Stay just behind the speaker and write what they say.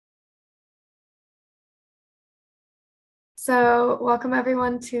So, welcome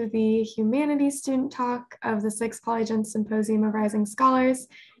everyone to the Humanities student talk of the Sixth Polygen Symposium of Rising Scholars.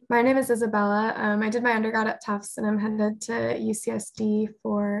 My name is Isabella. I did my undergrad at Tufts and I'm headed to UCSD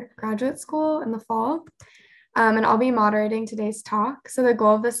for graduate school in the fall. And I'll be moderating today's talk. So the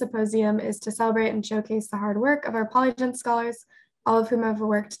goal of the symposium is to celebrate and showcase the hard work of our Polygen scholars, all of whom have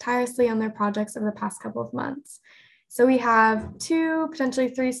worked tirelessly on their projects over the past couple of months. So we have two, potentially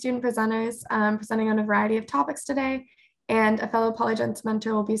three student presenters presenting on a variety of topics today. And a fellow Polygens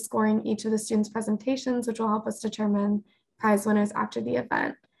mentor will be scoring each of the students' presentations, which will help us determine prize winners after the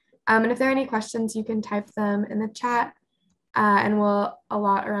event. And if there are any questions, you can type them in the chat and we'll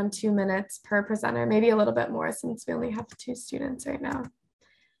allot around 2 minutes per presenter, maybe a little bit more since we only have two students right now.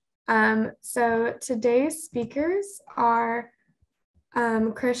 So today's speakers are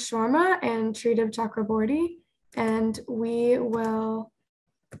Krish Sharma and Tridib Chakraborty, and we will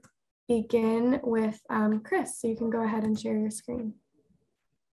begin with Chris, so you can go ahead and share your screen.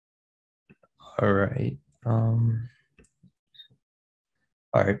 All right.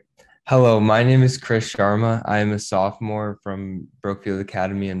 Hello, my name is Krish Sharma. I am a sophomore from Brookfield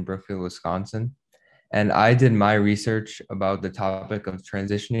Academy in Brookfield, Wisconsin. And I did my research about the topic of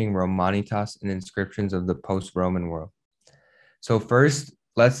transitioning Romanitas and inscriptions of the post-Roman world. So first,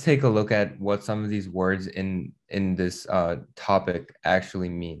 let's take a look at what some of these words in this topic actually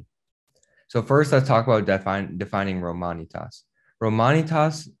mean. So first, let's talk about defining Romanitas.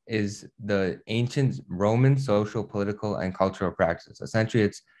 Romanitas is the ancient Roman social, political, and cultural practices. Essentially,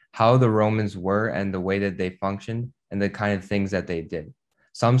 it's how the Romans were and the way that they functioned and the kind of things that they did.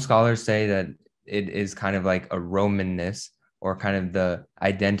 Some scholars say that it is kind of like a Romanness or kind of the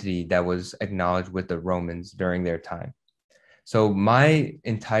identity that was acknowledged with the Romans during their time. So my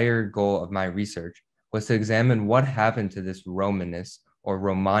entire goal of my research was to examine what happened to this Romanness or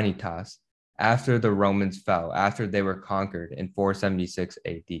Romanitas after the Romans fell, after they were conquered in 476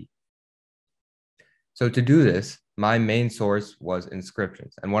 AD. So to do this, my main source was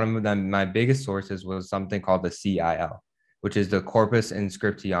inscriptions. And one of my biggest sources was something called the CIL, which is the Corpus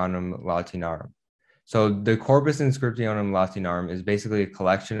Inscriptionum Latinarum. So the Corpus Inscriptionum Latinarum is basically a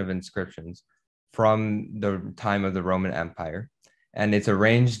collection of inscriptions from the time of the Roman Empire. And it's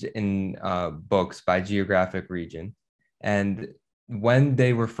arranged in books by geographic region. And when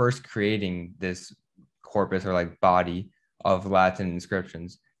they were first creating this corpus or like body of Latin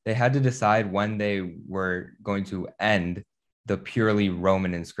inscriptions, they had to decide when they were going to end the purely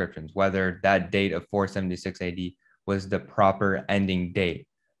Roman inscriptions, whether that date of 476 AD was the proper ending date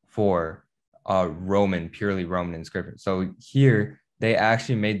for purely Roman inscriptions. So here they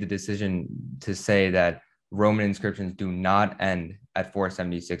actually made the decision to say that Roman inscriptions do not end at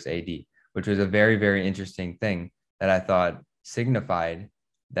 476 AD, which was a very, very interesting thing that I thought signified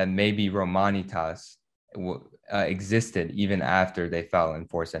that maybe Romanitas existed even after they fell in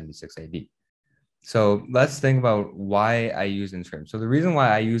 476 AD. So let's think about why I use inscriptions. So the reason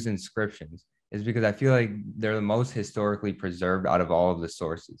why I use inscriptions is because I feel like they're the most historically preserved out of all of the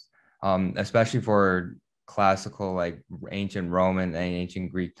sources, especially for classical, like ancient Roman and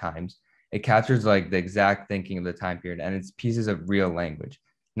ancient Greek times. It captures like the exact thinking of the time period, and it's pieces of real language.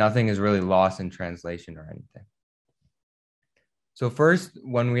 Nothing is really lost in translation or anything. So first,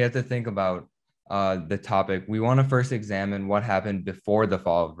 when we have to think about the topic, we want to first examine what happened before the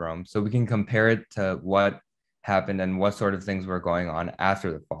fall of Rome so we can compare it to what happened and what sort of things were going on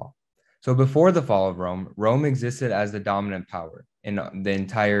after the fall. So before the fall of Rome, Rome existed as the dominant power in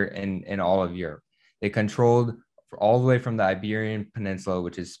all of Europe. They controlled all the way from the Iberian Peninsula,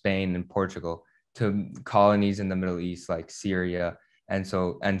 which is Spain and Portugal, to colonies in the Middle East like Syria and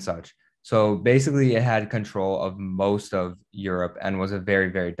such. So basically, it had control of most of Europe and was a very,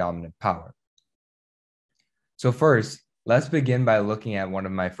 very dominant power. So first, let's begin by looking at one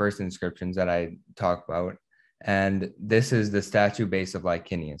of my first inscriptions that I talk about. And this is the statue base of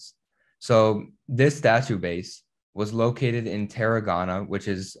Licinius. So this statue base was located in Tarragona, which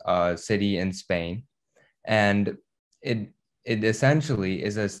is a city in Spain. And it essentially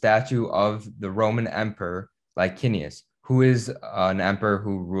is a statue of the Roman emperor Licinius, who is an emperor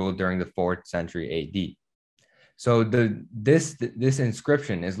who ruled during the 4th century AD. So this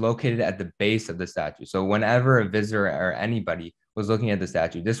inscription is located at the base of the statue. So whenever a visitor or anybody was looking at the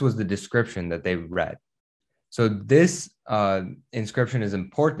statue, this was the description that they read. So this inscription is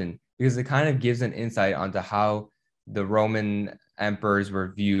important because it kind of gives an insight onto how the Roman emperors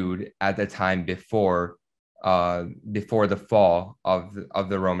were viewed at the time before the fall of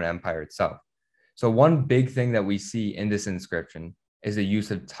the Roman Empire itself. So one big thing that we see in this inscription is the use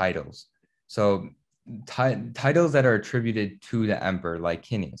of titles. So titles that are attributed to the emperor, like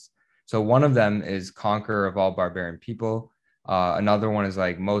Licinius. So one of them is conqueror of all barbarian people. Another one is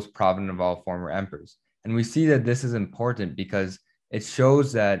like most provident of all former emperors. And we see that this is important because it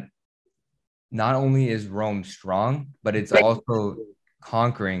shows that not only is Rome strong, but it's also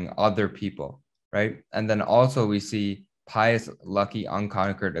conquering other people, right? And then also we see pious, lucky,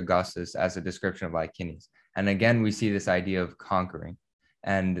 unconquered Augustus as a description of Licinius. And again, we see this idea of conquering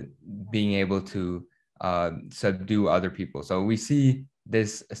and being able to subdue other people. So we see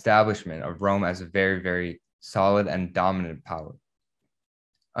this establishment of Rome as a very, very solid and dominant power.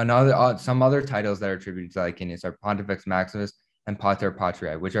 Some other titles that are attributed to Licinius are Pontifex Maximus and Pater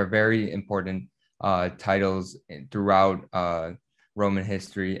Patriae, which are very important titles throughout Roman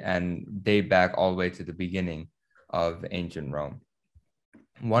history and date back all the way to the beginning of ancient Rome.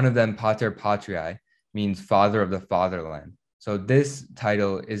 One of them, Pater Patriae, means father of the fatherland. So this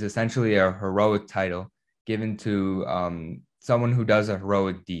title is essentially a heroic title given to someone who does a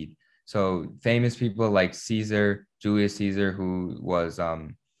heroic deed. So famous people like Caesar, Julius Caesar, who was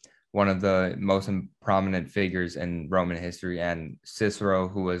one of the most prominent figures in Roman history, and Cicero,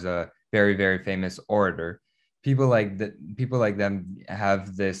 who was a very, very famous orator. People like them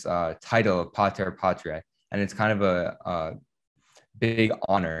have this title of Pater Patriae, and it's kind of a big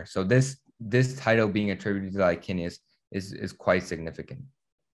honor. So this title being attributed to Licinius is quite significant.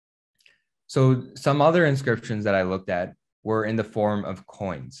 So some other inscriptions that I looked at were in the form of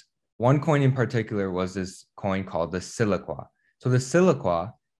coins. One coin in particular was this coin called the siliqua. So the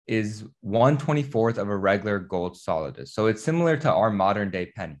siliqua is 1/24th of a regular gold solidus. So it's similar to our modern day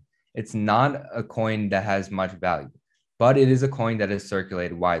penny. It's not a coin that has much value, but it is a coin that is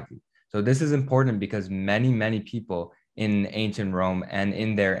circulated widely. So this is important because many, many people in ancient Rome and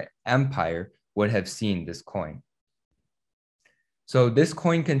in their empire would have seen this coin. So this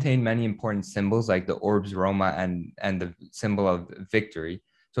coin contained many important symbols like the Orbs Roma and the symbol of victory.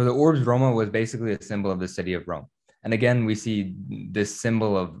 So the Orbs Roma was basically a symbol of the city of Rome. And again, we see this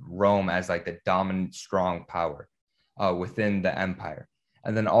symbol of Rome as like the dominant, strong power within the empire.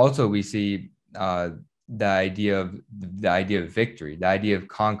 And then also we see the idea of victory, the idea of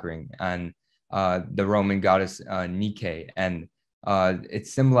conquering, and the Roman goddess Nike, and it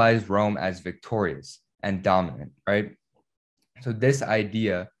symbolized Rome as victorious and dominant, right? So this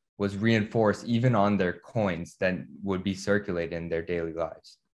idea was reinforced even on their coins that would be circulated in their daily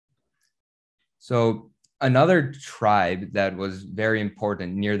lives. So another tribe that was very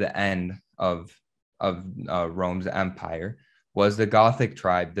important near the end of Rome's empire was the Gothic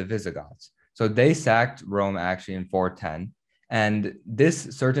tribe, the Visigoths. So they sacked Rome actually in 410. And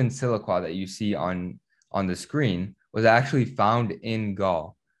this certain siliqua that you see on the screen was actually found in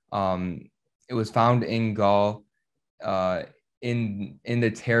Gaul. It was found in Gaul in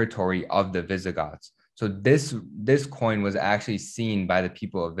the territory of the Visigoths. So this coin was actually seen by the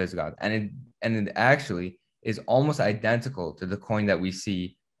people of Visigoth, and it actually is almost identical to the coin that we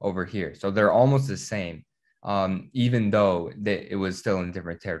see over here. So they're almost the same, even though it was still in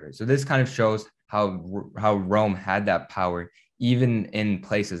different territories. So this kind of shows how Rome had that power even in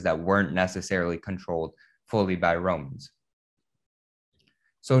places that weren't necessarily controlled fully by Romans.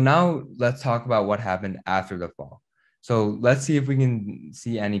 So now let's talk about what happened after the fall. So let's see if we can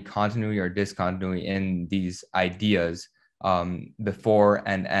see any continuity or discontinuity in these ideas before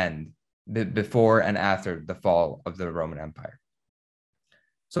and after the fall of the Roman Empire.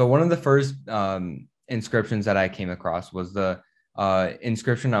 So one of the first inscriptions that I came across was the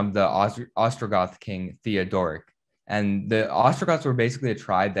inscription of the Ostrogoth king Theodoric. And the Ostrogoths were basically a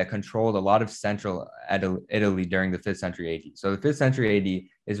tribe that controlled a lot of central Italy during the 5th century AD. So the 5th century AD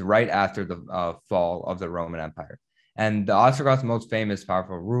is right after the fall of the Roman Empire. And the Ostrogoths' most famous,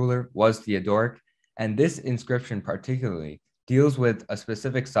 powerful ruler was Theodoric. And this inscription particularly deals with a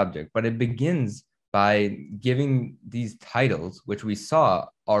specific subject, but it begins by giving these titles, which we saw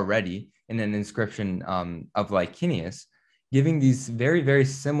already in an inscription of Licinius, giving these very, very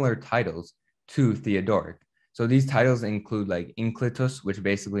similar titles to Theodoric. So these titles include like Inclitus, which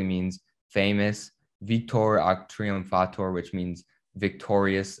basically means famous, Victor ac triumphator, which means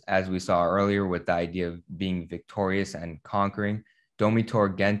victorious, as we saw earlier with the idea of being victorious and conquering,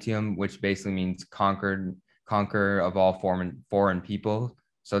 Domitor Gentium, which basically means conqueror of all foreign people.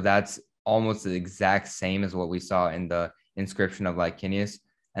 So that's almost the exact same as what we saw in the inscription of Licinius.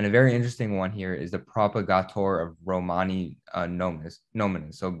 And a very interesting one here is the propagator of Romani nominus.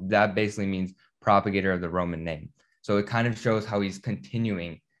 So that basically means propagator of the Roman name. So it kind of shows how he's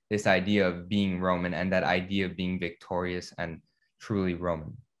continuing this idea of being Roman and that idea of being victorious and truly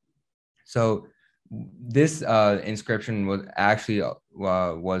Roman. So this inscription was actually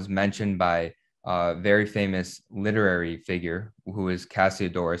was mentioned by very famous literary figure who is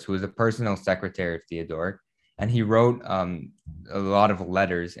Cassiodorus, who was a personal secretary of Theodoric. And he wrote a lot of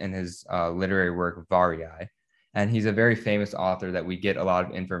letters in his literary work, Varii. And he's a very famous author that we get a lot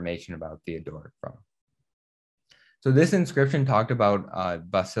of information about Theodoric from. So this inscription talked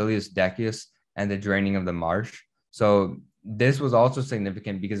about Basilius Decius and the draining of the marsh. So this was also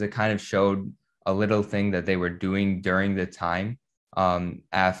significant because it kind of showed a little thing that they were doing during the time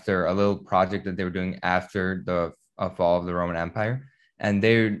after a little project that they were doing after the fall of the Roman Empire. And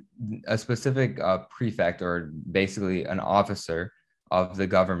a specific prefect, or basically an officer of the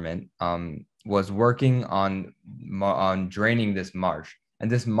government, was working on draining this marsh. And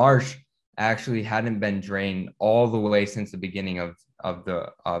this marsh actually hadn't been drained all the way since the beginning of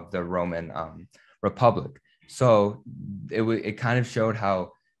the Roman Republic. So it kind of showed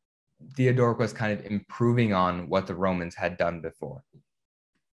how Theodoric was kind of improving on what the Romans had done before.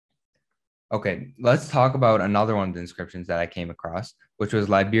 Okay, let's talk about another one of the inscriptions that I came across, which was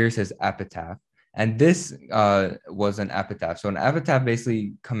Liberius's epitaph. And this was an epitaph. So an epitaph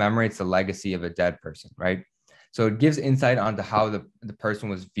basically commemorates the legacy of a dead person, right? So it gives insight onto how the person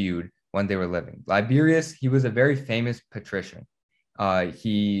was viewed when they were living. Liberius, he was a very famous patrician. A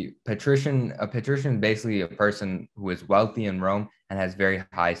patrician, basically a person who is wealthy in Rome and has very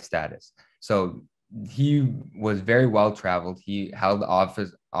high status. So he was very well traveled. He held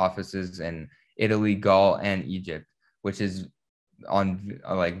offices in Italy, Gaul, and Egypt, which is on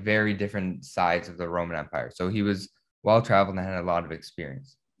like very different sides of the Roman Empire. So he was well traveled and had a lot of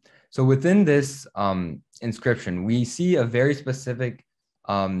experience. So within this inscription, we see a very specific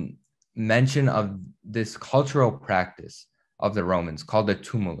mention of this cultural practice of the Romans called the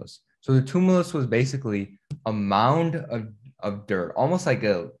tumulus. So the tumulus was basically a mound of dirt, almost like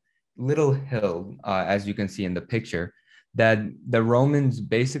a little hill, as you can see in the picture, that the Romans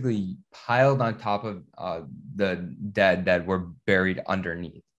basically piled on top of the dead that were buried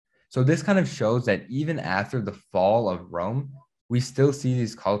underneath. So this kind of shows that even after the fall of Rome, we still see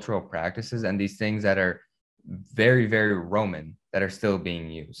these cultural practices and these things that are very, very Roman that are still being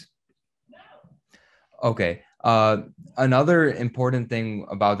used. Okay. Another important thing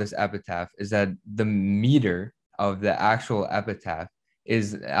about this epitaph is that the meter of the actual epitaph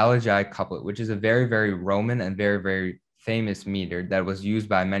is elegiac couplet, which is a very, very Roman and very, very famous meter that was used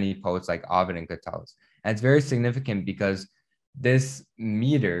by many poets like Ovid and Catullus. And it's very significant because this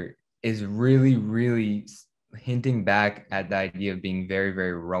meter is really, really hinting back at the idea of being very,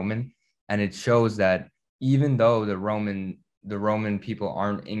 very Roman. And it shows that even though the Roman people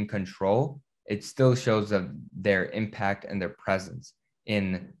aren't in control, it still shows of their impact and their presence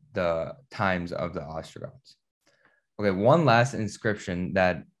in the times of the Ostrogoths. Okay, one last inscription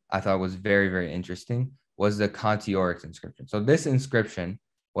that I thought was very, very interesting was the Contiorix inscription. So this inscription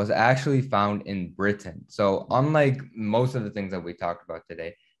was actually found in Britain. So unlike most of the things that we talked about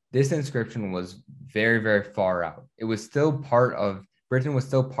today, this inscription was very, very far out. It was still Britain was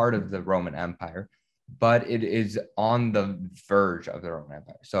still part of the Roman Empire, but it is on the verge of the Roman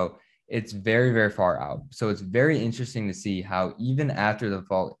Empire. So it's very, very far out. So it's very interesting to see how even after the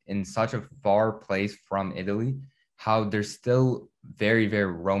fall in such a far place from Italy, how there's still very,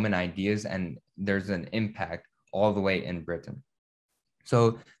 very Roman ideas and there's an impact all the way in Britain.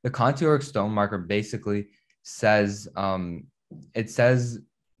 So the Contiorix stone marker basically says, it says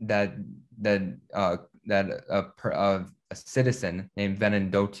that a citizen named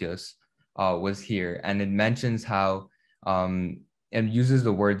Venandotius was here, and it mentions how it uses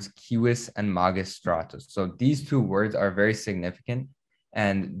the words civis and magis stratus. So these two words are very significant,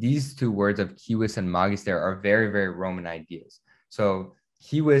 and these two words of civis and magis there are very, very Roman ideas. So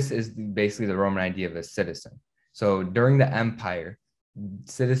civis is basically the Roman idea of a citizen. So during the empire,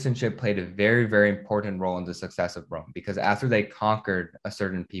 citizenship played a very, very important role in the success of Rome, because after they conquered a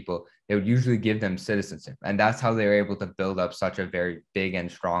certain people, they would usually give them citizenship. And that's how they were able to build up such a very big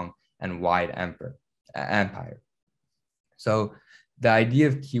and strong and wide empire. So the idea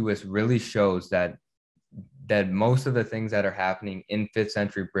of civis really shows that most of the things that are happening in 5th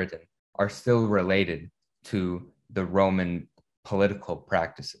century Britain are still related to the Roman political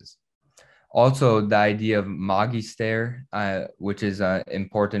practices. Also, the idea of magister, which is an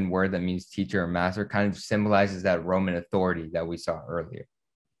important word that means teacher or master, kind of symbolizes that Roman authority that we saw earlier.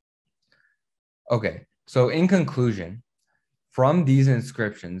 Okay, so in conclusion, from these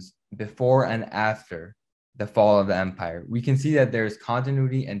inscriptions before and after the fall of the empire, we can see that there's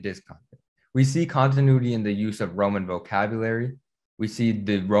continuity and discontinuity. We see continuity in the use of Roman vocabulary. We see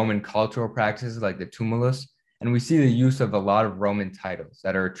the Roman cultural practices like the tumulus, and we see the use of a lot of Roman titles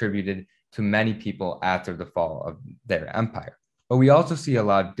that are attributed to many people after the fall of their empire. But we also see a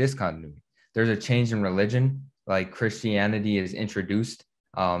lot of discontinuity. there's a change in religion, like Christianity is introduced,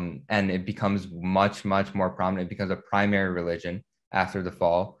 and it becomes much, much more prominent. It becomes a primary religion after the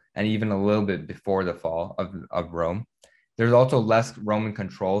fall, and even a little bit before the fall of Rome. There's also less Roman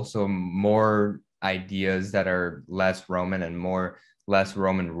control, so more ideas that are less Roman and less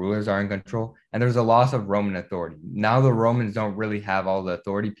Roman rulers are in control. And there's a loss of Roman authority. Now the Romans don't really have all the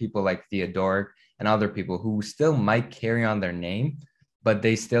authority. People like Theodoric and other people who still might carry on their name, but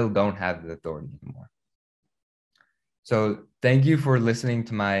they still don't have the authority anymore. So thank you for listening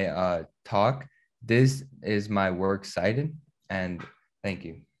to my talk. This is my works cited, and thank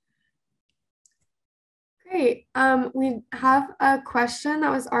you. Great. We have a question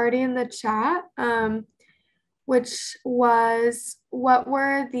that was already in the chat, which was, what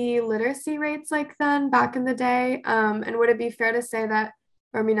were the literacy rates like then back in the day? And would it be fair to say that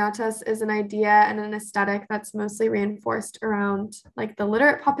Romanitas is an idea and an aesthetic that's mostly reinforced around like the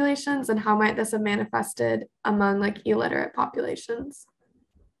literate populations, and how might this have manifested among like illiterate populations?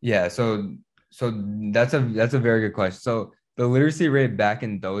 Yeah, so that's a very good question. So the literacy rate back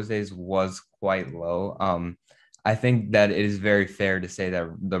in those days was quite low. I think that it is very fair to say that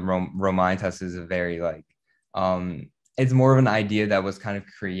the Romanitas is a very it's more of an idea that was kind of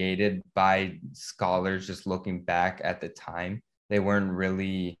created by scholars just looking back at the time. They weren't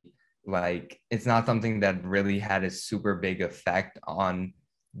really it's not something that really had a super big effect on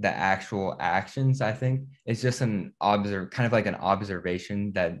the actual actions. I think it's just kind of like an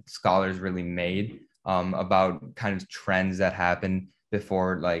observation that scholars really made about kind of trends that happened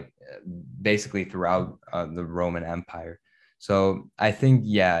before, basically throughout the Roman Empire. So I think,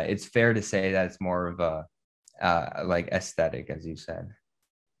 yeah, it's fair to say that it's more of a aesthetic, as you said.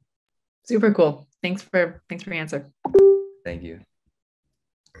 Super cool. Thanks for your answer. Thank you.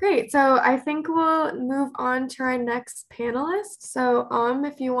 Great. So I think we'll move on to our next panelist. So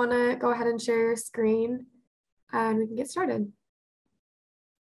if you want to go ahead and share your screen, and we can get started.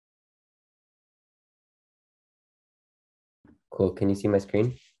 Cool. Can you see my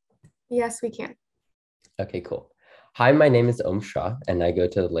screen? Yes, we can. Okay, cool. Hi, my name is Shah, and I go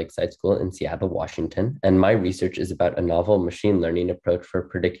to the Lakeside School in Seattle, Washington. And my research is about a novel machine learning approach for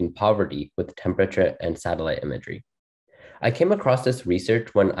predicting poverty with temperature and satellite imagery. I came across this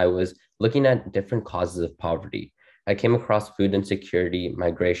research when I was looking at different causes of poverty. I came across food insecurity,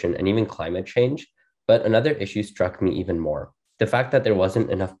 migration, and even climate change. But another issue struck me even more: the fact that there wasn't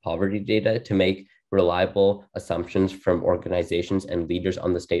enough poverty data to make reliable assumptions from organizations and leaders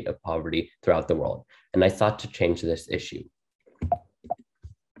on the state of poverty throughout the world. And I sought to change this issue.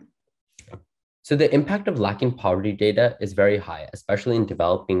 So the impact of lacking poverty data is very high, especially in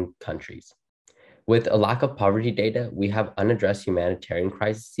developing countries. With a lack of poverty data, we have unaddressed humanitarian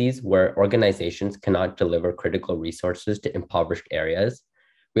crises where organizations cannot deliver critical resources to impoverished areas.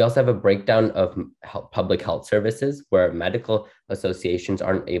 We also have a breakdown of public health services where medical associations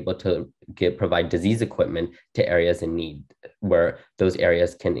aren't able to provide disease equipment to areas in need, where those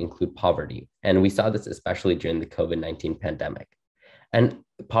areas can include poverty. And we saw this especially during the COVID-19 pandemic. And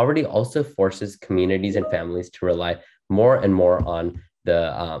poverty also forces communities and families to rely more and more on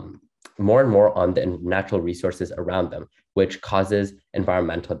the natural resources around them, which causes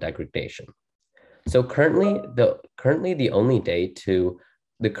environmental degradation. So currently the current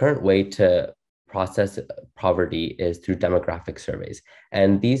way to process poverty is through demographic surveys.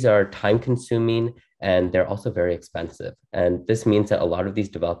 And these are time consuming and they're also very expensive. And this means that a lot of these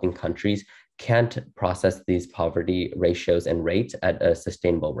developing countries can't process these poverty ratios and rates at a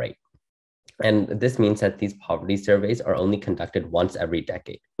sustainable rate. And this means that these poverty surveys are only conducted once every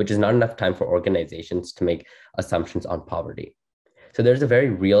decade, which is not enough time for organizations to make assumptions on poverty. So there's a very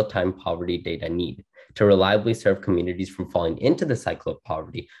real-time poverty data need to reliably serve communities from falling into the cycle of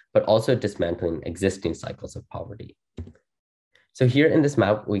poverty, but also dismantling existing cycles of poverty. So here in this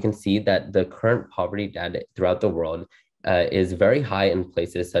map, we can see that the current poverty data throughout the world is very high in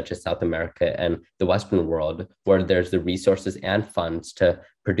places such as South America and the Western world, where there's the resources and funds to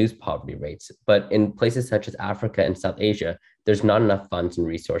produce poverty rates. But in places such as Africa and South Asia, there's not enough funds and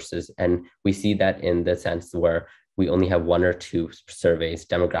resources. And we see that in the sense where we only have 1 or 2 surveys,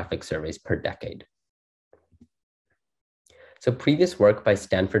 demographic surveys per decade. So previous work by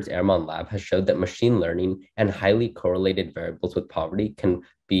Stanford's Airmont Lab has showed that machine learning and highly correlated variables with poverty can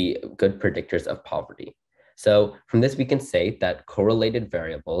be good predictors of poverty. So from this, we can say that correlated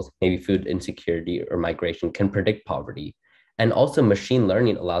variables, maybe food insecurity or migration, can predict poverty. And also machine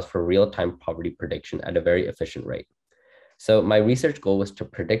learning allows for real-time poverty prediction at a very efficient rate. So my research goal was to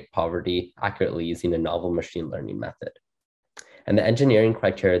predict poverty accurately using a novel machine learning method. And the engineering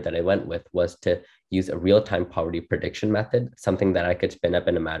criteria that I went with was to use a real-time poverty prediction method, something that I could spin up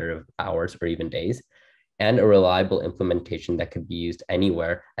in a matter of hours or even days, and a reliable implementation that could be used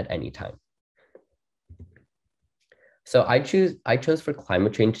anywhere at any time. So I chose for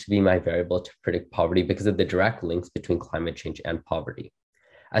climate change to be my variable to predict poverty because of the direct links between climate change and poverty.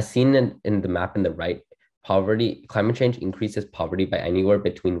 As seen in the map in the right, climate change increases poverty by anywhere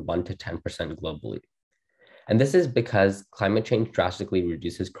between 1 to 10% globally. And this is because climate change drastically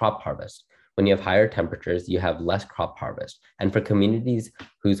reduces crop harvest. When you have higher temperatures, you have less crop harvest. And for communities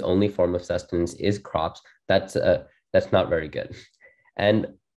whose only form of sustenance is crops, that's not very good. And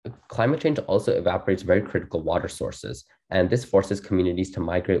climate change also evaporates very critical water sources, and this forces communities to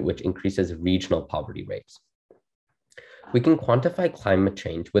migrate, which increases regional poverty rates. We can quantify climate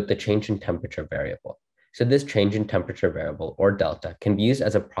change with the change in temperature variable. So this change in temperature variable, or delta, can be used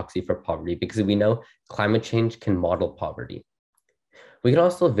as a proxy for poverty because we know climate change can model poverty. We can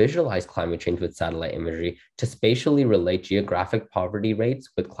also visualize climate change with satellite imagery to spatially relate geographic poverty rates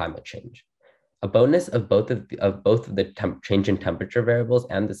with climate change. A bonus of both of the change in temperature variables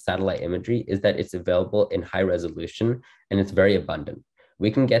and the satellite imagery is that it's available in high resolution and it's very abundant. We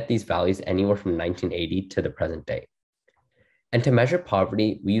can get these values anywhere from 1980 to the present day. And to measure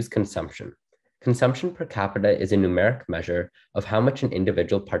poverty, we use consumption. Consumption per capita is a numeric measure of how much an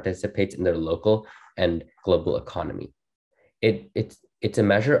individual participates in their local and global economy. It's a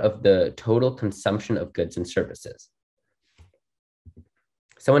measure of the total consumption of goods and services.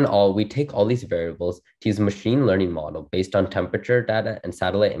 So in all, we take all these variables to use a machine learning model based on temperature data and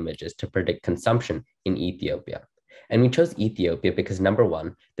satellite images to predict consumption in Ethiopia. And we chose Ethiopia because number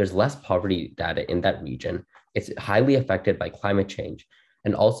one, there's less poverty data in that region. It's highly affected by climate change.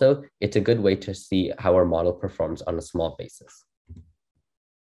 And also, it's a good way to see how our model performs on a small basis.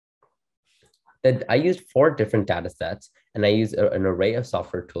 I used 4 different data sets, and I used an array of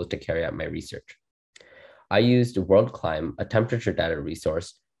software tools to carry out my research. I used WorldClim, a temperature data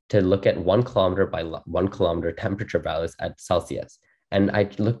resource, to look at 1 kilometer by 1 kilometer temperature values at Celsius. And I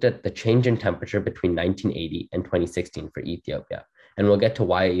looked at the change in temperature between 1980 and 2016 for Ethiopia. And we'll get to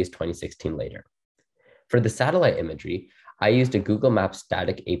why I used 2016 later. For the satellite imagery, I used a Google Maps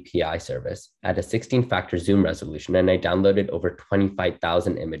static API service at a 16-factor zoom resolution, and I downloaded over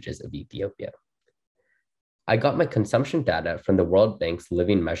 25,000 images of Ethiopia. I got my consumption data from the World Bank's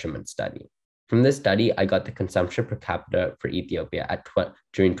Living Measurement Study. From this study, I got the consumption per capita for Ethiopia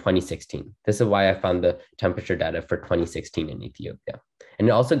during 2016. This is why I found the temperature data for 2016 in Ethiopia. And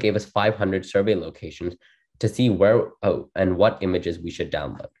it also gave us 500 survey locations to see where and what images we should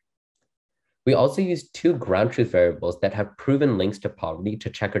download. We also used 2 ground truth variables that have proven links to poverty to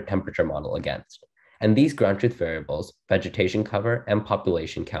check our temperature model against. And these ground truth variables, vegetation cover and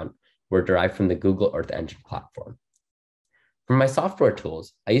population count, were derived from the Google Earth Engine platform. For my software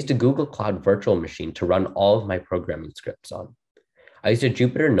tools, I used a Google Cloud virtual machine to run all of my programming scripts on. I used a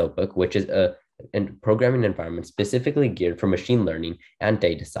Jupyter Notebook, which is a programming environment specifically geared for machine learning and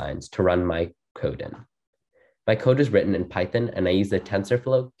data science to run my code in. My code is written in Python, and I use the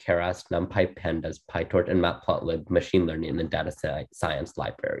TensorFlow, Keras, NumPy, Pandas, PyTorch, and Matplotlib machine learning and data science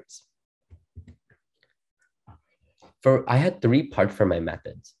libraries. I had 3 parts for my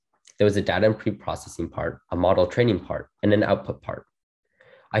methods. There was a data and pre-processing part, a model training part, and an output part.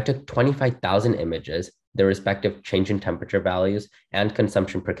 I took 25,000 images, their respective change in temperature values and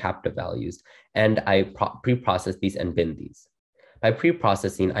consumption per capita values, and I pre-processed these and binned these. By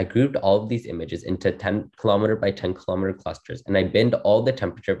pre-processing, I grouped all of these images into 10 kilometer by 10 kilometer clusters, and I binned all the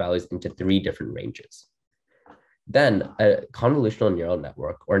temperature values into 3 different ranges. Then a convolutional neural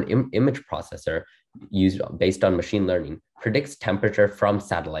network, or an image processor used based on machine learning, predicts temperature from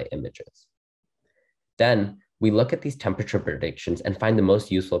satellite images. Then we look at these temperature predictions and find the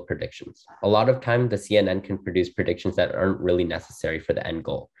most useful predictions. A lot of time, the CNN can produce predictions that aren't really necessary for the end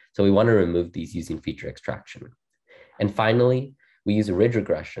goal. So we want to remove these using feature extraction. And finally, we use ridge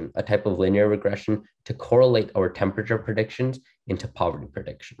regression, a type of linear regression, to correlate our temperature predictions into poverty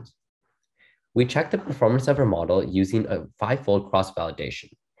predictions. We check the performance of our model using a 5-fold cross-validation.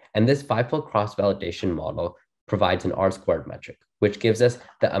 And this 5-fold cross-validation model provides an R-squared metric, which gives us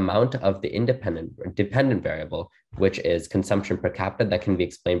the amount of the dependent variable, which is consumption per capita, that can be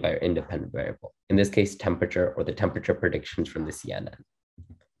explained by our independent variable. In this case, temperature, or the temperature predictions from the CNN.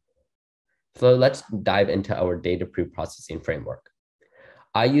 So let's dive into our data pre-processing framework.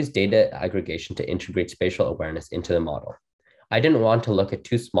 I use data aggregation to integrate spatial awareness into the model. I didn't want to look at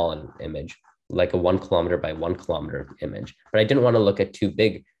too small an image, like a 1 kilometer by 1 kilometer image, but I didn't want to look at too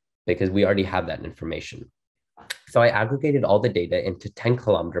big because we already have that information. So I aggregated all the data into 10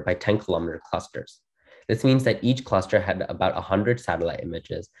 kilometer by 10 kilometer clusters. This means that each cluster had about 100 satellite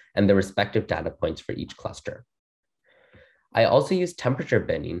images and the respective data points for each cluster. I also used temperature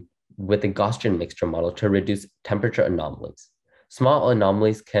binning with the Gaussian mixture model to reduce temperature anomalies. Small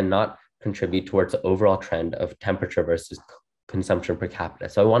anomalies cannot contribute towards the overall trend of temperature versus consumption per capita.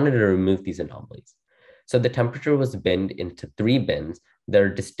 So I wanted to remove these anomalies. So the temperature was binned into 3 bins. There are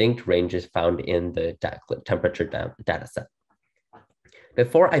distinct ranges found in the temperature data set.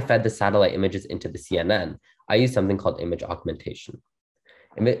 Before I fed the satellite images into the CNN, I used something called image augmentation.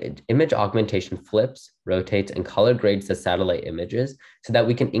 Image augmentation flips, rotates, and color grades the satellite images so that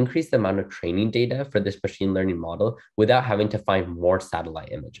we can increase the amount of training data for this machine learning model without having to find more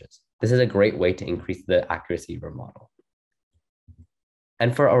satellite images. This is a great way to increase the accuracy of our model.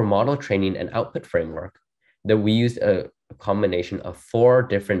 And for our model training and output framework, that we used a combination of 4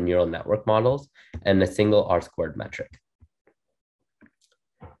 different neural network models and a single R-squared metric.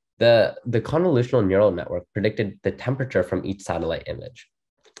 The convolutional neural network predicted the temperature from each satellite image.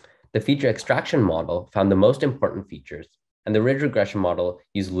 The feature extraction model found the most important features, and the ridge regression model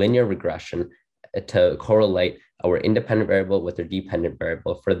used linear regression to correlate our independent variable with their dependent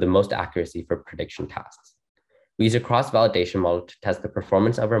variable for the most accuracy for prediction tasks. We use a cross-validation model to test the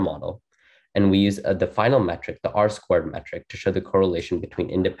performance of our model, and we use the final metric, the R-squared metric, to show the correlation between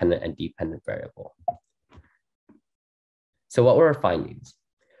independent and dependent variable. So what were our findings?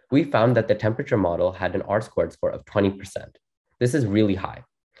 We found that the temperature model had an R-squared score of 20%. This is really high.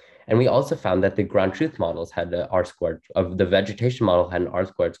 And we also found that the ground truth models had an R-squared, of the vegetation model had an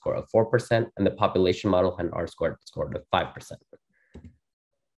R-squared score of 4%, and the population model had an R-squared score of 5%.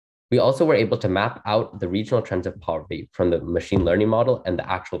 We also were able to map out the regional trends of poverty from the machine learning model and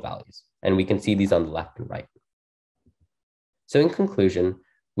the actual values. And we can see these on the left and right. So in conclusion,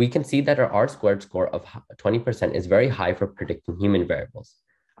 we can see that our R-squared score of 20% is very high for predicting human variables,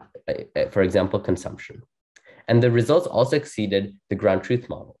 for example, consumption. And the results also exceeded the ground truth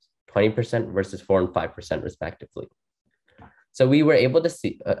models, 20% versus 4 and 5% respectively. So we were able to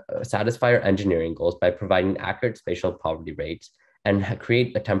satisfy our engineering goals by providing accurate spatial poverty rates and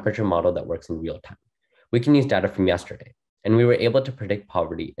create a temperature model that works in real time. We can use data from yesterday, and we were able to predict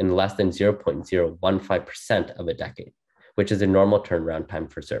poverty in less than 0.015% of a decade, which is a normal turnaround time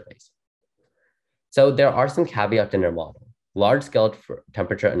for surveys. So there are some caveats in our model. Large-scale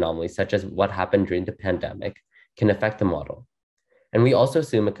temperature anomalies, such as what happened during the pandemic, can affect the model. And we also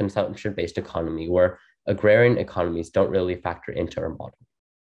assume a consumption-based economy where agrarian economies don't really factor into our model.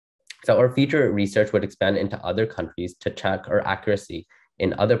 So our future research would expand into other countries to check our accuracy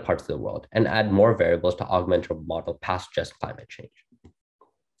in other parts of the world and add more variables to augment our model past just climate change.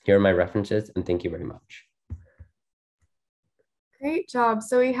 Here are my references, and thank you very much. Great job.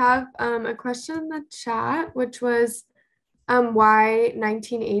 So we have a question in the chat, which was why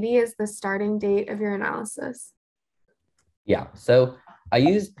 1980 is the starting date of your analysis? Yeah, so I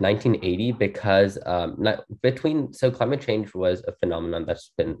used 1980 because so climate change was a phenomenon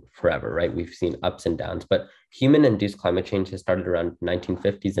that's been forever, right? We've seen ups and downs, but human-induced climate change has started around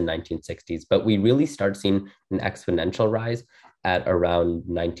 1950s and 1960s, but we really start seeing an exponential rise at around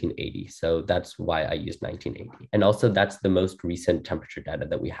 1980. So that's why I used 1980. And also that's the most recent temperature data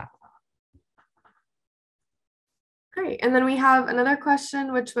that we have. Great. And then we have another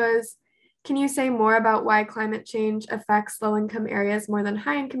question, which was, can you say more about why climate change affects low-income areas more than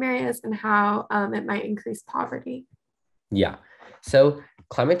high-income areas and how it might increase poverty? Yeah, so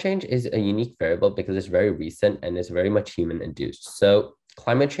climate change is a unique variable because it's very recent and is very much human-induced. So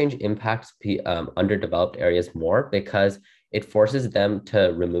climate change impacts underdeveloped areas more because it forces them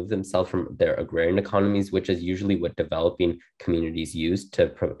to remove themselves from their agrarian economies, which is usually what developing communities use to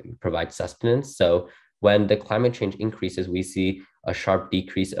provide sustenance. So when the climate change increases, we see a sharp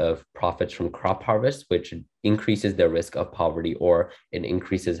decrease of profits from crop harvest, which increases their risk of poverty, or it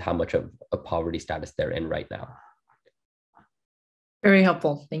increases how much of a poverty status they're in right now. Very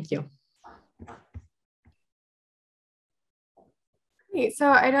helpful. Thank you. Great.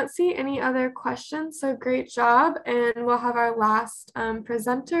 So I don't see any other questions. So great job. And we'll have our last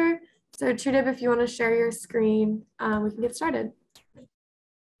presenter. So Tridib, if you want to share your screen, we can get started.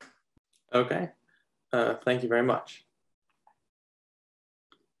 Okay. Thank you very much.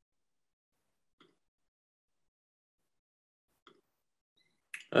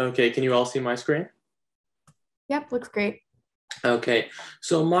 Okay, can you all see my screen? Yep, looks great. Okay,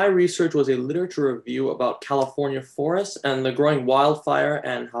 so my research was a literature review about California forests and the growing wildfire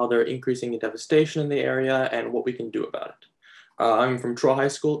and how they're increasing in devastation in the area and what we can do about it. I'm from Troy High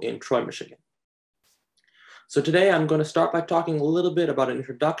School in Troy, Michigan. So today I'm going to start by talking a little bit about an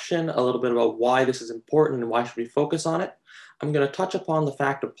introduction, a little bit about why this is important and why should we focus on it. I'm going to touch upon the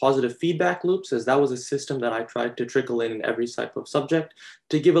fact of positive feedback loops, as that was a system that I tried to trickle in every type of subject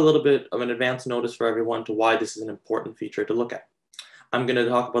to give a little bit of an advance notice for everyone to why this is an important feature to look at. I'm going to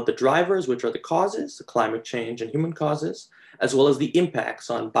talk about the drivers, which are the causes, climate change and human causes, as well as the impacts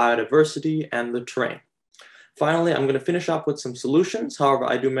on biodiversity and the terrain. Finally, I'm going to finish up with some solutions. However,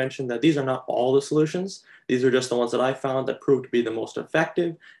 I do mention that these are not all the solutions. These are just the ones that I found that proved to be the most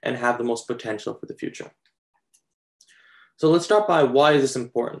effective and have the most potential for the future. So let's start by why is this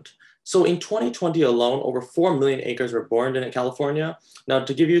important? So in 2020 alone, over 4 million acres were burned in California. Now,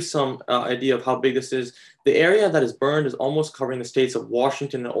 to give you some idea of how big this is, the area that is burned is almost covering the states of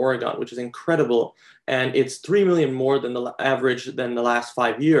Washington and Oregon, which is incredible. And it's 3 million more than the average than the last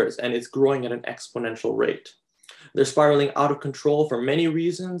 5 years, and it's growing at an exponential rate. They're spiraling out of control for many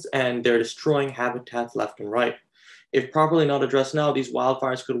reasons, and they're destroying habitats left and right. If properly not addressed now, these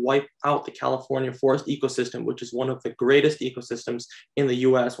wildfires could wipe out the California forest ecosystem, which is one of the greatest ecosystems in the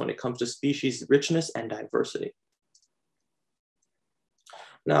US when it comes to species richness and diversity.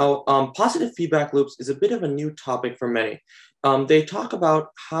 Now, positive feedback loops is a bit of a new topic for many. They talk about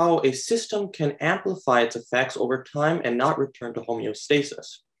how a system can amplify its effects over time and not return to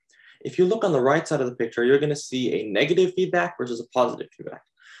homeostasis. If you look on the right side of the picture, you're going to see a negative feedback versus a positive feedback.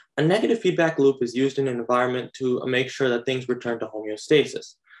 A negative feedback loop is used in an environment to make sure that things return to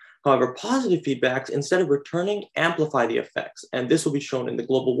homeostasis. However, positive feedbacks, instead of returning, amplify the effects. And this will be shown in the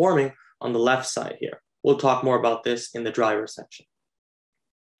global warming on the left side here. We'll talk more about this in the driver section.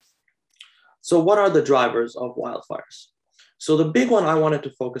 So what are the drivers of wildfires? So the big one I wanted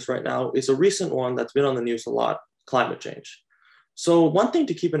to focus right now is a recent one that's been on the news a lot, climate change. So one thing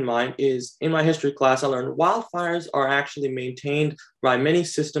to keep in mind is in my history class, I learned wildfires are actually maintained by many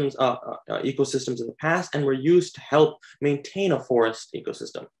systems, ecosystems in the past, and were used to help maintain a forest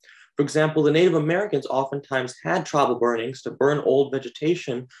ecosystem. For example, the Native Americans oftentimes had tribal burnings to burn old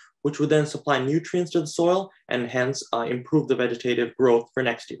vegetation, which would then supply nutrients to the soil and hence improve the vegetative growth for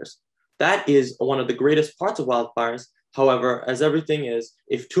next year's. That is one of the greatest parts of wildfires. However, as everything is,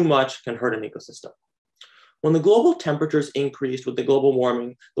 if too much can hurt an ecosystem. When the global temperatures increased with the global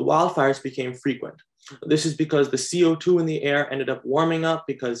warming, the wildfires became frequent. This is because the CO2 in the air ended up warming up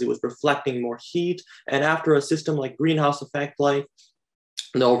because it was reflecting more heat. And after a system like greenhouse effect life,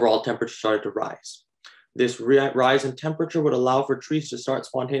 the overall temperature started to rise. This rise in temperature would allow for trees to start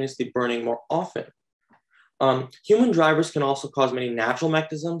spontaneously burning more often. Human drivers can also cause many natural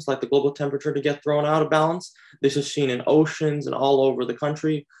mechanisms like the global temperature to get thrown out of balance. This is seen in oceans and all over the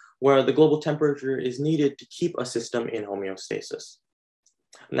country, where the global temperature is needed to keep a system in homeostasis.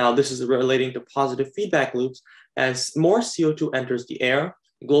 Now, this is relating to positive feedback loops. As more CO2 enters the air,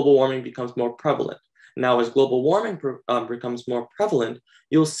 global warming becomes more prevalent. Now, as global warming becomes more prevalent,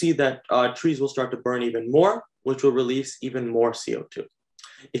 you'll see that trees will start to burn even more, which will release even more CO2.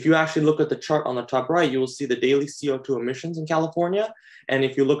 If you actually look at the chart on the top right, you will see the daily CO2 emissions in California. And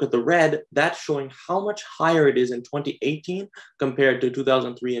if you look at the red, that's showing how much higher it is in 2018 compared to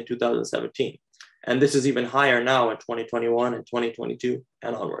 2003 and 2017. And this is even higher now in 2021 and 2022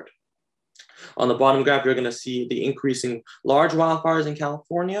 and onward. On the bottom graph, you're going to see the increasing large wildfires in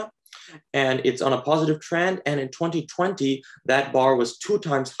California, and it's on a positive trend. And in 2020, that bar was 2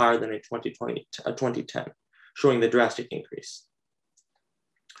 times higher than in 2010, showing the drastic increase.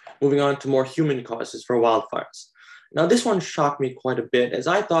 Moving on to more human causes for wildfires. Now, this one shocked me quite a bit, as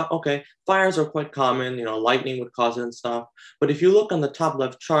I thought, okay, fires are quite common, lightning would cause it and stuff. But if you look on the top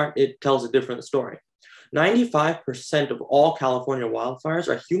left chart, it tells a different story. 95% of all California wildfires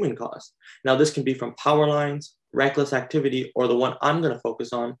are human caused. Now, this can be from power lines, reckless activity, or the one I'm going to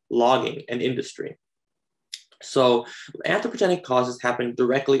focus on, logging and industry. So anthropogenic causes happen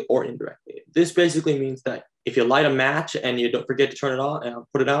directly or indirectly. This basically means that if you light a match and you don't forget to turn it on and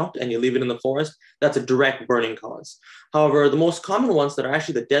put it out and you leave it in the forest, that's a direct burning cause. However, the most common ones that are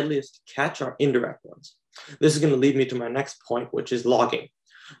actually the deadliest to catch are indirect ones. This is going to lead me to my next point, which is logging.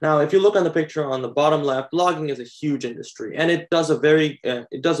 Now, if you look on the picture on the bottom left, logging is a huge industry, and it does a very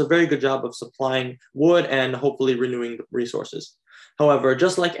good job of supplying wood and hopefully renewing resources. However,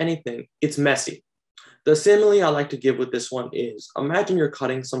 just like anything, it's messy. The simile I like to give with this one is, imagine you're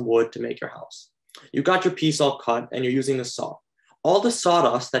cutting some wood to make your house. You got your piece all cut and you're using a saw. All the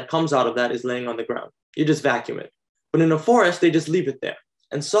sawdust that comes out of that is laying on the ground. You just vacuum it. But in a forest, they just leave it there.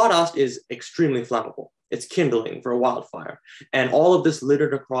 And sawdust is extremely flammable. It's kindling for a wildfire. And all of this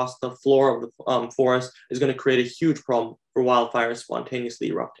littered across the floor of the forest is going to create a huge problem for wildfires spontaneously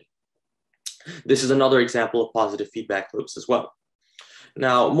erupting. This is another example of positive feedback loops as well.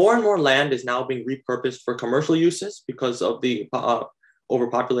 Now, more and more land is now being repurposed for commercial uses because of the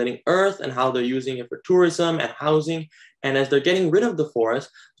overpopulating Earth and how they're using it for tourism and housing. And as they're getting rid of the forest,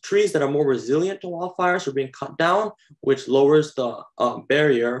 trees that are more resilient to wildfires are being cut down, which lowers the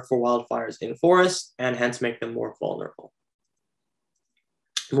barrier for wildfires in forests and hence make them more vulnerable.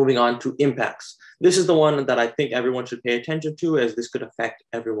 Moving on to impacts. This is the one that I think everyone should pay attention to, as this could affect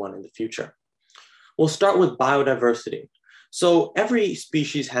everyone in the future. We'll start with biodiversity. So every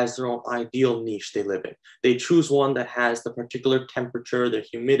species has their own ideal niche they live in. They choose one that has the particular temperature, the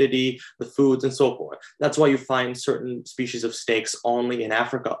humidity, the foods, and so forth. That's why you find certain species of snakes only in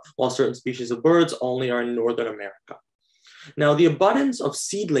Africa, while certain species of birds only are in Northern America. Now, the abundance of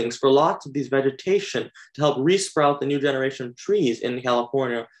seedlings for lots of these vegetation to help resprout the new generation of trees in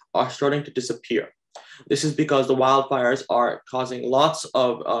California are starting to disappear. This is because the wildfires are causing lots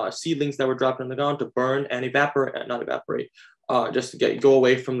of seedlings that were dropped in the ground to burn and just to go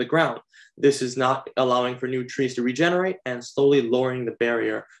away from the ground. This is not allowing for new trees to regenerate and slowly lowering the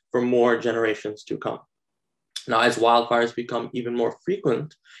barrier for more generations to come. Now, as wildfires become even more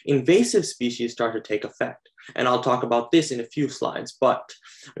frequent, invasive species start to take effect. And I'll talk about this in a few slides, but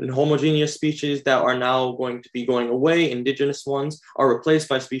homogeneous species that are now going to be going away, indigenous ones, are replaced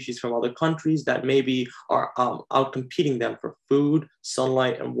by species from other countries that maybe are outcompeting them for food,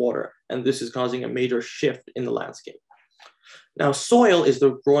 sunlight, and water. And this is causing a major shift in the landscape. Now, soil is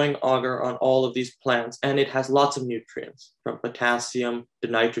the growing auger on all of these plants, and it has lots of nutrients, from potassium to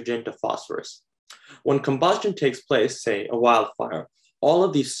nitrogen to phosphorus. When combustion takes place, say a wildfire, all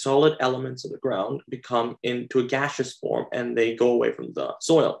of these solid elements of the ground become into a gaseous form and they go away from the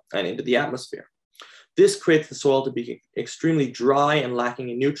soil and into the atmosphere. This creates the soil to be extremely dry and lacking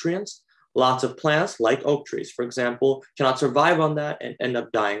in nutrients. Lots of plants, like oak trees, for example, cannot survive on that and end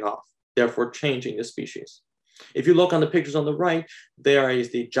up dying off, therefore changing the species. If you look on the pictures on the right, there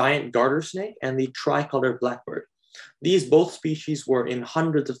is the giant garter snake and the tricolored blackbird. These both species were in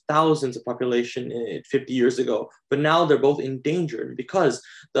hundreds of thousands of population 50 years ago, but now they're both endangered because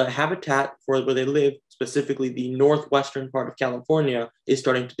the habitat for where they live, specifically the northwestern part of California, is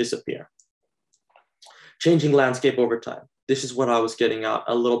starting to disappear. Changing landscape over time. This is what I was getting at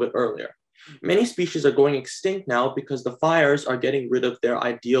a little bit earlier. Many species are going extinct now because the fires are getting rid of their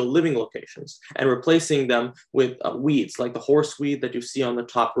ideal living locations and replacing them with weeds like the horseweed that you see on the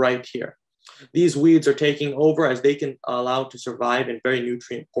top right here. These weeds are taking over as they can allow to survive in very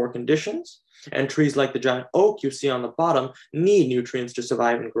nutrient poor conditions. And trees like the giant oak you see on the bottom need nutrients to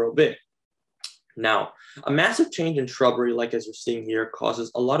survive and grow big. Now, a massive change in shrubbery, like as you're seeing here,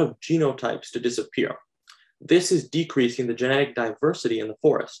 causes a lot of genotypes to disappear. This is decreasing the genetic diversity in the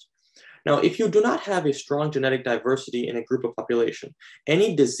forest. Now, if you do not have a strong genetic diversity in a group of population,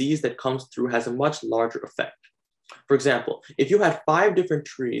 any disease that comes through has a much larger effect. For example, if you had 5 different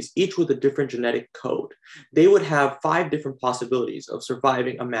trees, each with a different genetic code, they would have 5 different possibilities of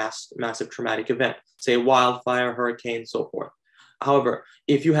surviving a massive traumatic event, say a wildfire, hurricane, so forth. However,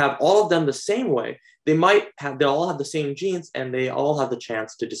 if you have all of them the same way, they all have the same genes and they all have the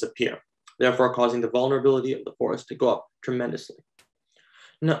chance to disappear, therefore causing the vulnerability of the forest to go up tremendously.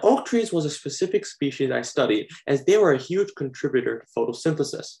 Now, oak trees was a specific species I studied as they were a huge contributor to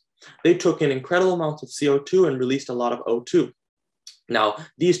photosynthesis. They took in incredible amounts of CO2 and released a lot of O2. Now,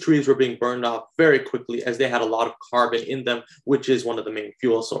 these trees were being burned off very quickly as they had a lot of carbon in them, which is one of the main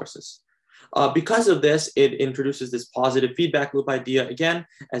fuel sources. Because of this, it introduces this positive feedback loop idea again.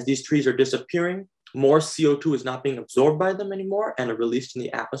 As these trees are disappearing, more CO2 is not being absorbed by them anymore and are released in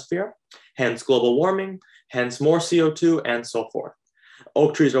the atmosphere, hence global warming, hence more CO2, and so forth.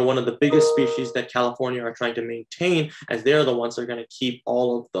 Oak trees are one of the biggest species that California are trying to maintain, as they're the ones that are going to keep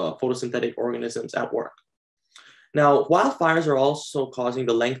all of the photosynthetic organisms at work. Now, wildfires are also causing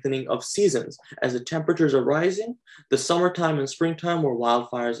the lengthening of seasons. As the temperatures are rising, the summertime and springtime, where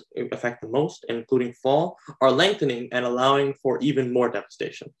wildfires affect the most, including fall, are lengthening and allowing for even more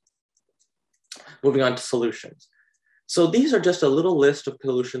devastation. Moving on to solutions. So these are just a little list of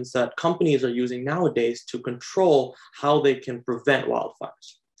solutions that companies are using nowadays to control how they can prevent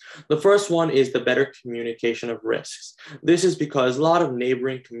wildfires. The first one is the better communication of risks. This is because a lot of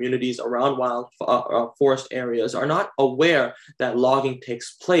neighboring communities around forest areas are not aware that logging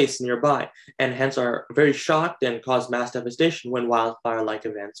takes place nearby and hence are very shocked and cause mass devastation when wildfire-like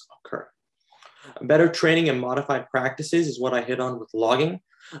events occur. Better training and modified practices is what I hit on with logging.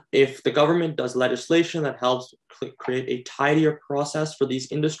 If the government does legislation that helps create a tidier process for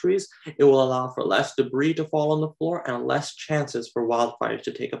these industries, it will allow for less debris to fall on the floor and less chances for wildfires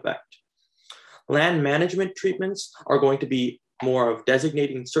to take effect. Land management treatments are going to be more of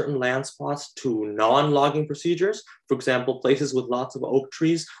designating certain land spots to non-logging procedures. For example, places with lots of oak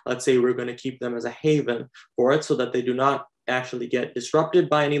trees, let's say we're going to keep them as a haven for it so that they do not actually get disrupted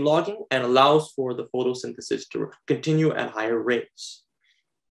by any logging and allows for the photosynthesis to continue at higher rates.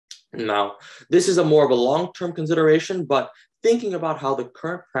 Now, this is a more of a long-term consideration, but thinking about how the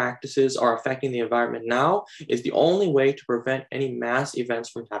current practices are affecting the environment now is the only way to prevent any mass events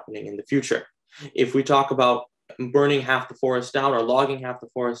from happening in the future. If we talk about burning half the forest down or logging half the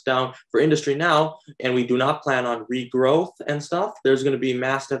forest down for industry now, and we do not plan on regrowth and stuff, there's going to be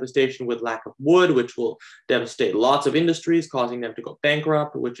mass devastation with lack of wood, which will devastate lots of industries, causing them to go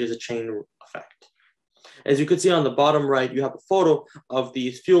bankrupt, which is a chain effect. As you can see on the bottom right, you have a photo of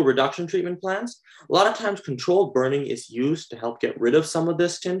these fuel reduction treatment plants. A lot of times controlled burning is used to help get rid of some of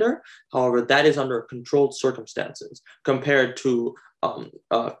this tinder. However, that is under controlled circumstances compared to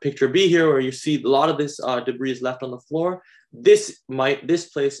picture B here, where you see a lot of this debris is left on the floor. This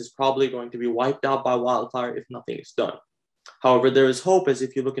place is probably going to be wiped out by wildfire if nothing is done. However, there is hope, as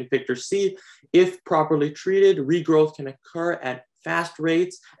if you look in picture C, if properly treated, regrowth can occur at fast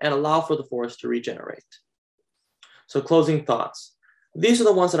rates and allow for the forest to regenerate. So closing thoughts. These are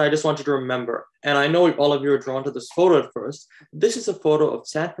the ones that I just want you to remember. And I know all of you are drawn to this photo at first. This is a photo of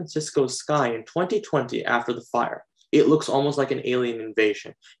San Francisco's sky in 2020 after the fire. It looks almost like an alien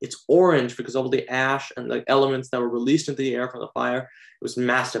invasion. It's orange because of all the ash and the elements that were released into the air from the fire. It was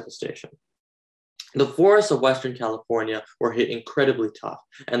mass devastation. The forests of Western California were hit incredibly tough,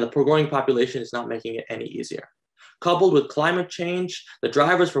 and the growing population is not making it any easier. Coupled with climate change, the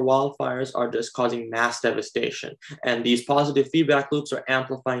drivers for wildfires are just causing mass devastation, and these positive feedback loops are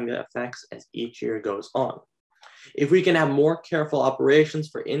amplifying the effects as each year goes on. If we can have more careful operations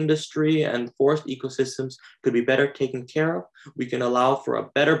for industry and forest ecosystems could be better taken care of, we can allow for a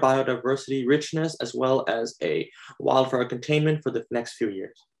better biodiversity richness as well as a wildfire containment for the next few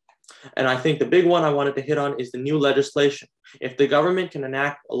years. And I think the big one I wanted to hit on is the new legislation. If the government can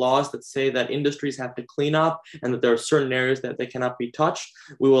enact laws that say that industries have to clean up and that there are certain areas that they cannot be touched,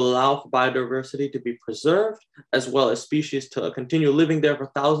 we will allow for biodiversity to be preserved, as well as species to continue living there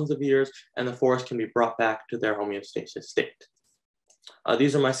for thousands of years, and the forest can be brought back to their homeostasis state.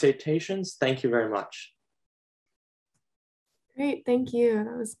 These are my citations. Thank you very much. Great, thank you.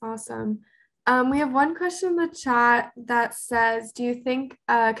 That was awesome. We have one question in the chat that says, do you think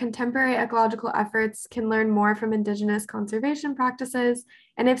contemporary ecological efforts can learn more from Indigenous conservation practices?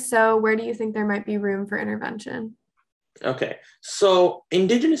 And if so, where do you think there might be room for intervention? Okay, so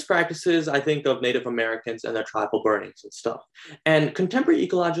Indigenous practices, I think of Native Americans and their tribal burnings and stuff. And contemporary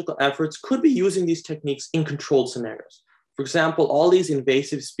ecological efforts could be using these techniques in controlled scenarios. For example, all these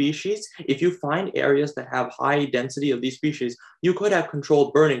invasive species, if you find areas that have high density of these species, you could have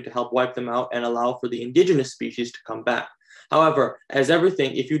controlled burning to help wipe them out and allow for the indigenous species to come back. However, as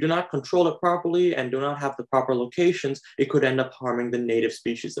everything, if you do not control it properly and do not have the proper locations, it could end up harming the native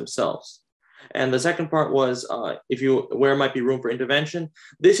species themselves. And the second part was where might be room for intervention.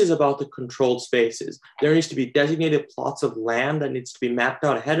 This is about the controlled spaces. There needs to be designated plots of land that needs to be mapped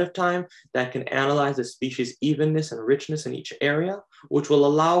out ahead of time that can analyze the species evenness and richness in each area, which will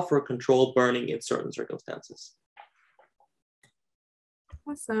allow for controlled burning in certain circumstances.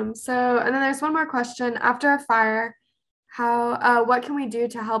 Awesome. So, and then there's one more question. After a fire, what can we do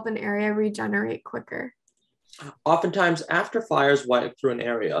to help an area regenerate quicker? Oftentimes, after fires wipe through an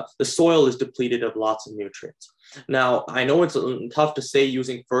area, the soil is depleted of lots of nutrients. Now, I know it's tough to say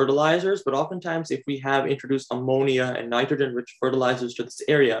using fertilizers, but oftentimes if we have introduced ammonia and nitrogen-rich fertilizers to this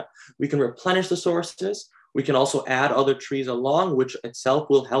area, we can replenish the sources. We can also add other trees along, which itself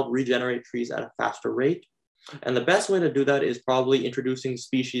will help regenerate trees at a faster rate. And the best way to do that is probably introducing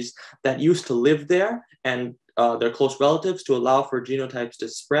species that used to live there and their close relatives to allow for genotypes to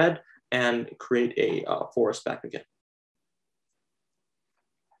spread and create a forest back again.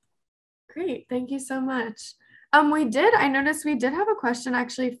 Great, thank you so much. I noticed we did have a question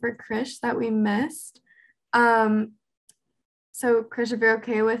actually for Krish that we missed. So Krish, if you're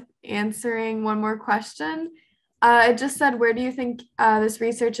okay with answering one more question. It just said, where do you think this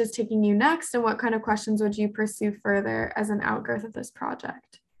research is taking you next, and what kind of questions would you pursue further as an outgrowth of this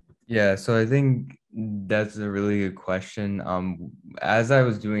project? Yeah, so I think that's a really good question. As I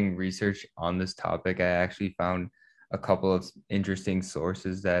was doing research on this topic, I actually found a couple of interesting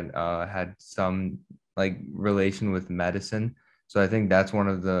sources that had some relation with medicine. So I think that's one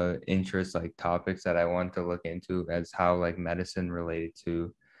of the interest topics that I want to look into, as how medicine related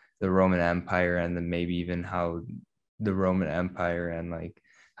to the Roman Empire, and then maybe even how the Roman Empire and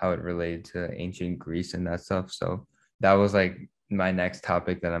how it related to ancient Greece and that stuff. So that was my next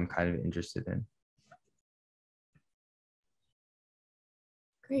topic that I'm kind of interested in.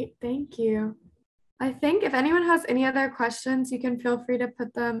 Great, thank you. I think if anyone has any other questions, you can feel free to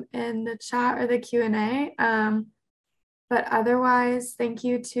put them in the chat or the Q&A. But otherwise, thank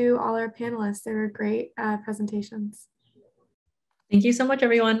you to all our panelists. They were great presentations. Thank you so much,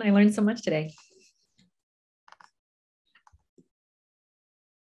 everyone. I learned so much today.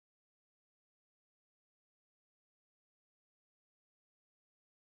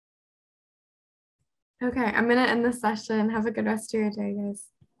 Okay, I'm going to end the session. Have a good rest of your day, guys.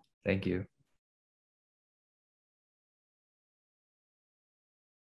 Thank you.